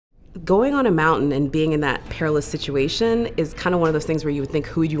Going on a mountain and being in that perilous situation is kind of one of those things where you would think,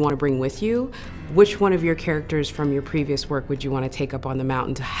 who would you want to bring with you? Which one of your characters from your previous work would you want to take up on the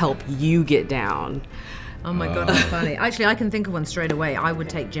mountain to help you get down? Oh my God, that's funny. Actually, I can think of one straight away. I would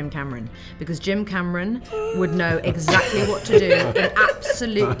take Jim Cameron, because Jim Cameron would know exactly what to do in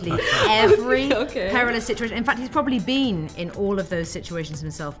absolutely every perilous situation. In fact, he's probably been in all of those situations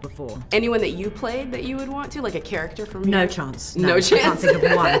himself before. Anyone that you played that you would want to, like a character from No here? chance. No chance? I can't think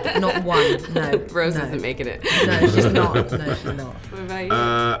of one. Not one. No. Rose no. isn't making it. No, she's not. No, she's not. What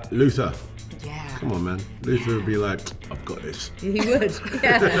about you? Luther. Yeah. Come on, man. Luther would be like, I've got this. He would.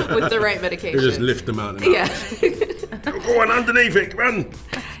 Yeah. With the right medication. He'll just lift the mountain up. Yeah. Go on underneath it, run.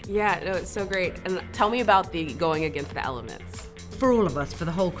 Yeah, no, it's so great. And tell me about the going against the elements. For all of us, for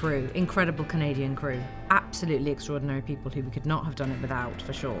the whole crew, incredible Canadian crew. Absolutely extraordinary people who we could not have done it without,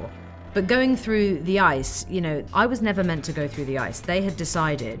 for sure. But going through the ice, you know, I was never meant to go through the ice. They had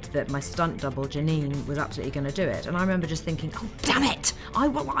decided that my stunt double, Janine, was absolutely going to do it. And I remember just thinking, oh, damn it! I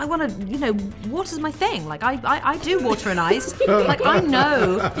want to, you know, water's my thing. Like, I do water and ice. Like, I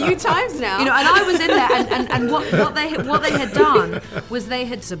know. A few times now. You know, and I was in there, and what they had done was they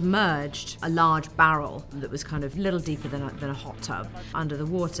had submerged a large barrel that was kind of a little deeper than a hot tub under the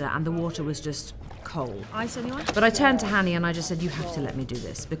water, and the water was just cold. Ice anyone? But I turned to Hanny and I just said, you have to let me do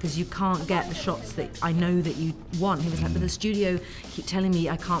this, because you can't get the shots that I know that you want. He was like, but the studio keep telling me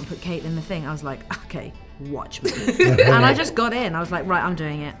I can't put Kate in the thing. I was like, okay, watch me. And I just got in. I was like, right, I'm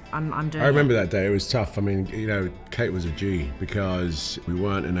doing it. I'm doing it. I remember that day, it was tough. I mean, you know, Kate was a G, because we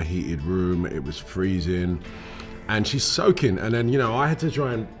weren't in a heated room, it was freezing. And she's soaking, and then, you know, I had to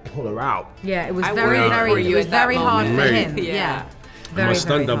try and pull her out. Yeah, it was very hard for him. Yeah. My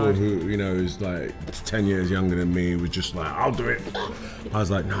stunt double, who, you know, is like 10 years younger than me, was just like, I'll do it. I was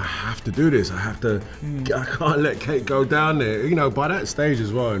like, no, I have to do this. I have to, I can't let Kate go down there. You know, by that stage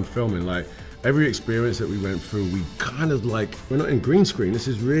as well in filming, like, every experience that we went through, we kind of like, we're not in green screen, this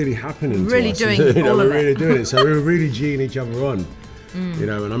is really happening really to us. Doing you know, all we're of really it. doing it. So we were really G'ing each other on. You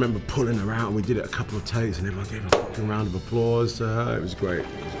know, and I remember pulling her out, and we did it a couple of takes, and everyone gave a fucking round of applause to her. It was great.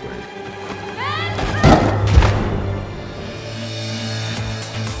 It was great.